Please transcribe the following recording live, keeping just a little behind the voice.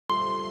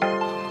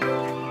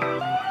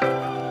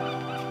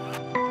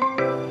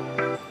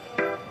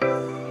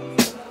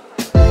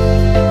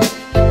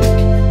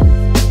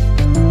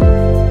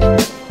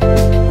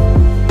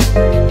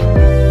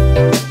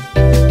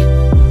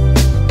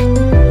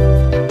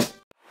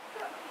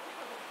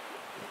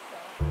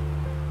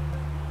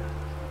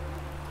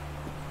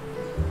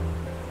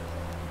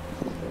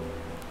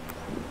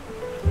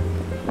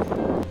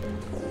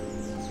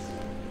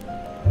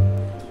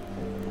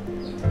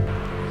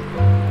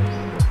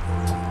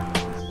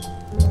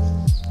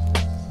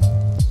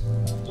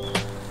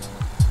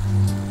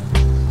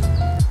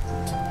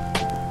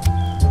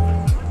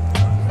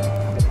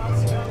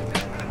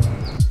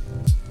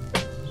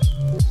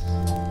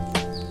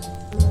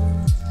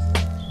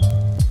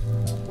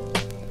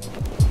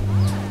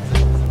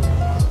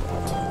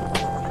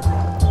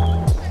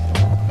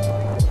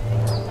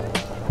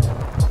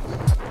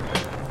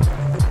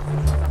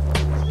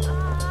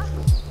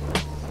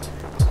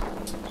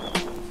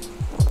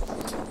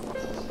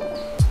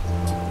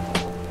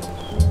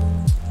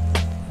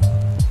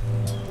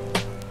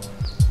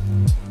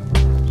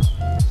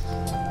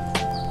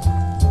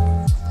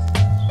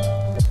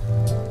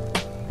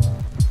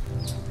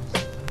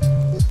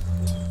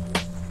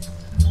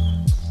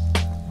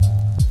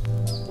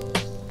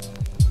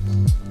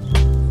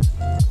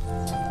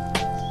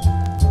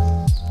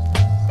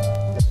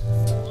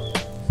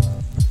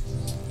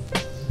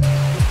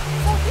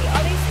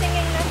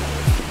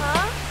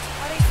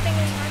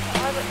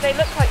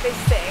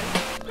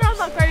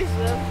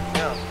them.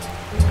 Yeah.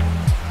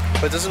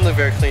 But it doesn't look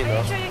very clean though.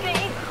 Are you sure you're gonna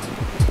eat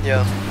them?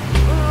 Yeah.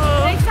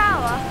 Are they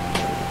sour?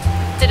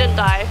 Didn't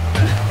die.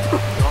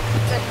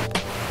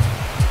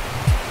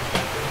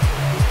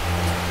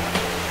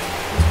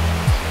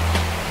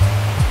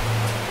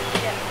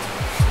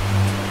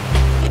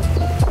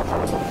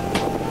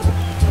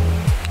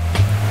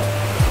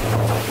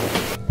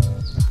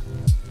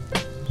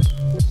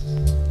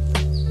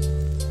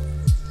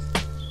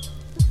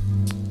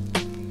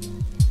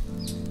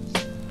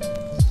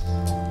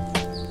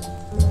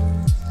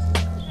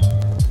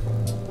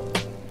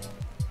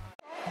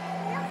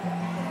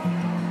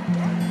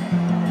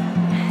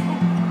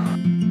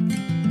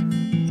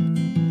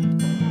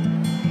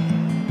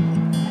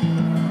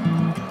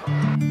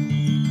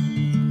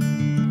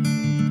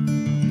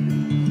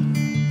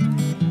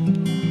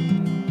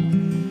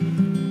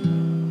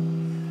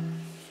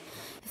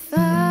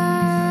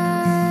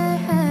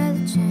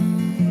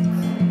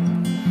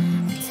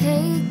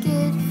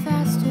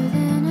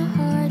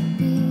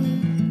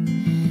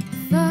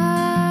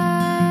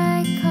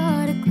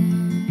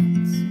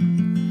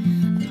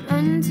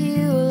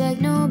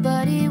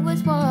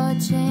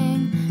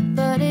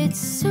 But it's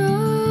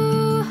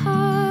so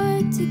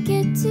hard to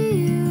get to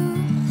you,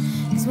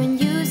 'cause when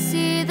you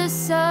see the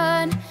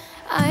sun,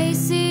 I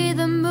see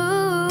the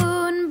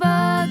moon.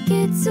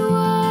 Buckets of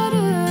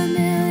water,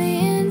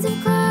 millions of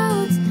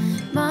clouds,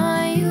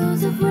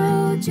 miles of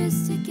road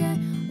just to get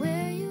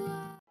where you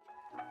are.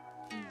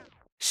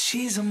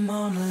 She's a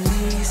Mona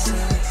Lisa.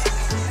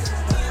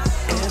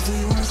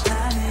 Everyone's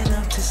lining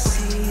up to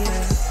see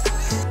her.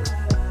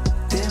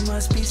 There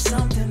must be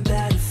something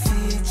about her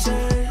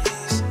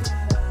features.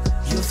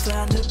 You'll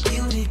find her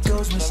beauty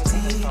goes much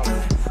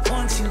deeper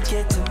once you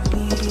get to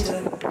meet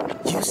her.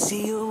 You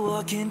see her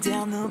walking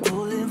down the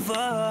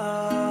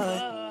boulevard.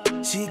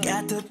 She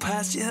got the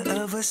posture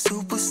of a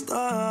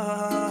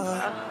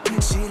superstar.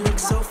 She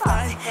looks so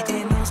fly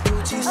in those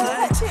Gucci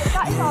slides. Is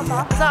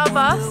that a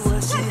bus?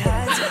 What she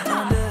hides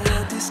under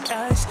her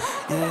disguise.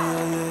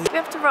 Yeah. We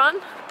have to run.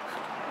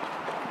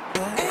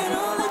 And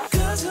all the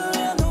girls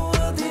around the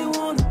world, they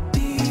wanna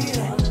be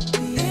her.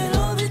 And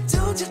all the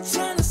dudes are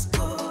trying to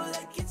score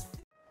like it's...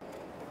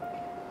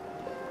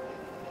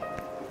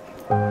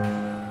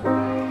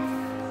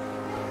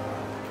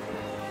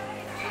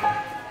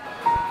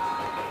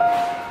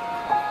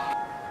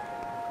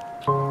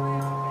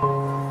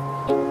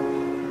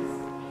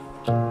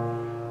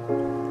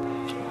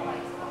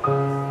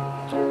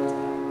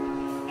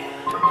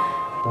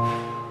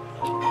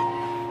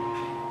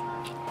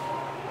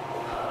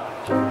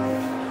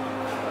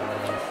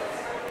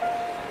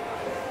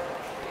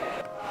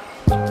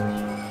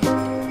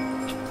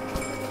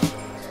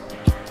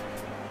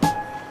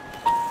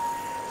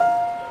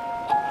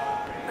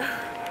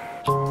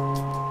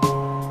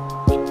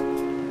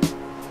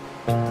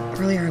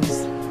 Earlier I was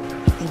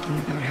thinking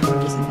about how I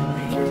was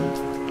annoying.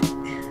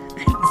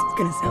 This is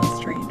gonna sound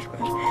strange,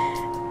 but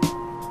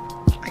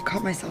I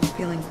caught myself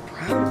feeling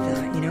proud of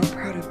that, you know,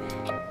 proud of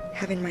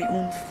having my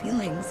own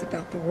feelings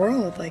about the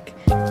world, like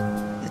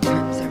the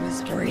times I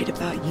was worried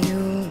about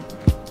you,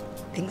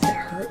 things that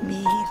hurt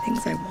me,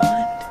 things I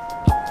want.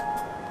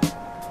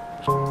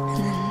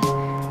 And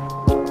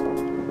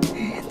then I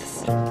had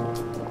this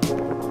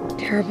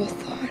terrible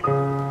thought. Like,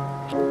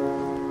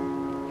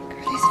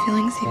 are these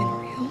feelings even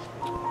real?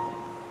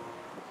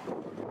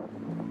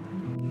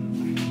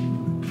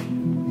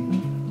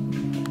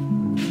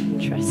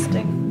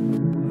 Interesting.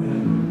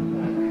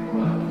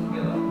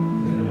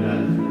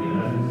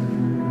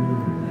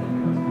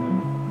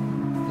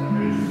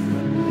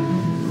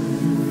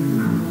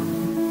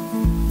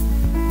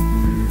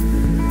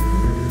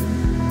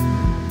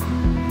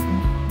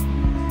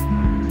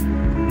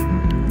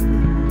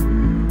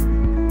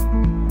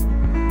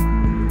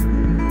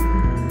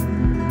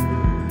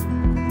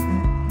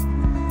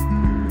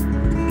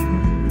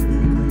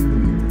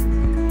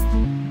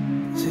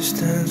 She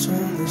stands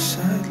on the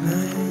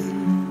sideline,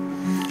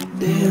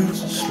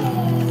 dances slow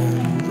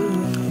and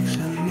looks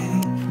at me.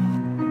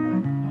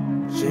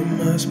 She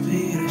must be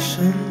the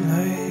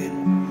sunlight,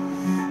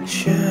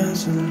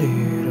 shines a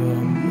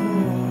little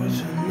more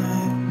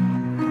tonight.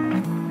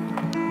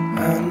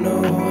 I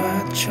know I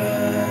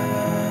tried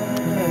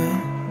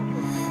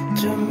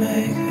to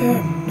make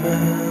her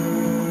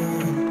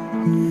mine,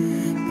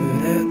 but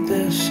at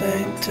the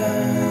same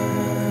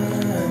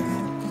time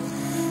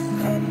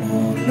I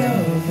know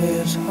love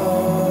is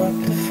hard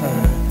to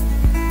find.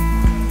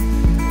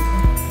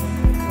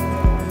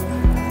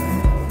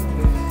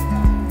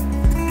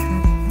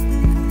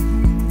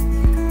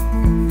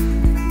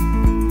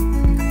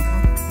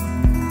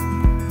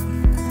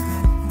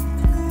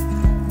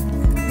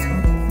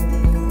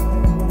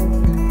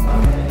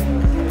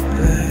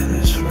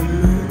 Letters from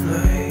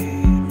moonlight,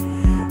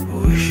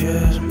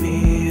 wishes me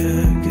a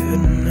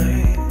good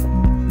night.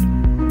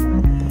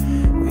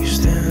 We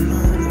stand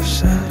on the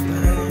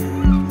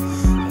sideline,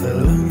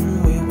 alone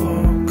we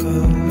walk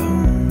up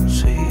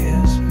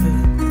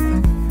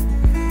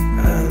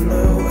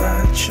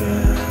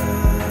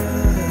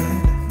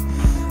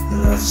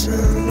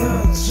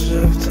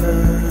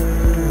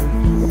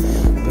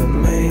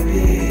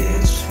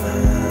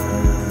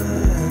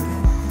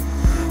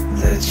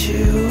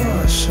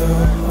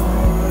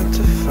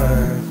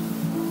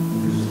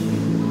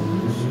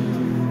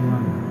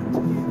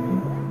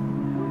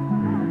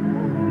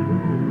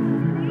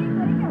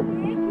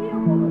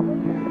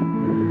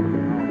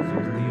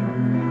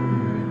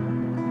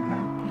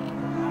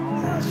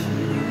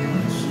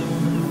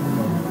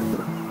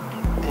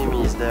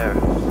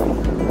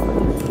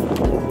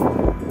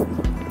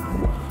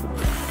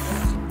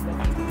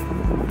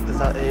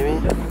that Amy?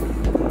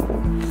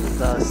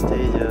 That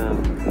stadium.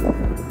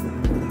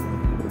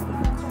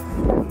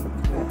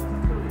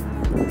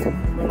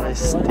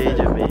 Nice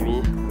stadium,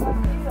 Amy.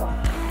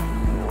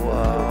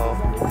 Wow.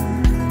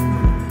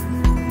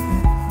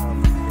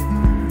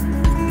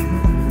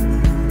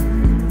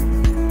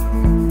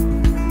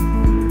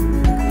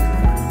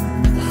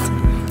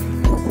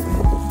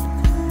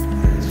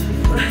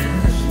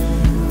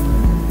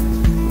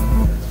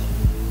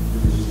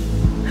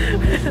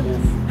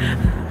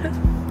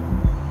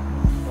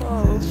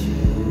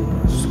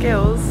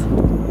 Skills.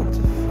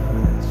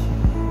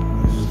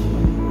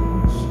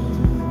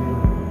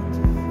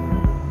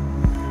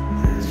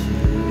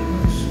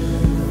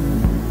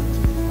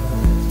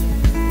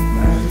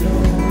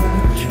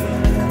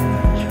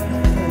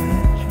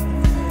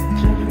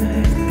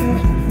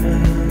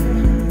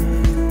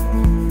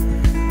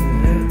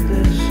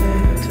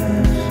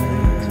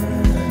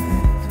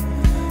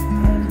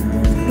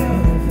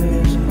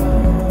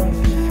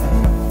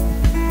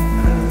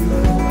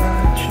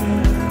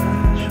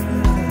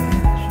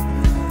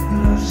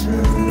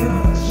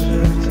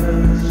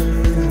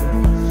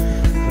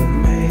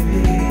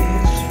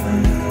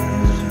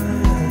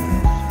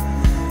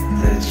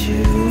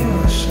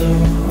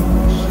 So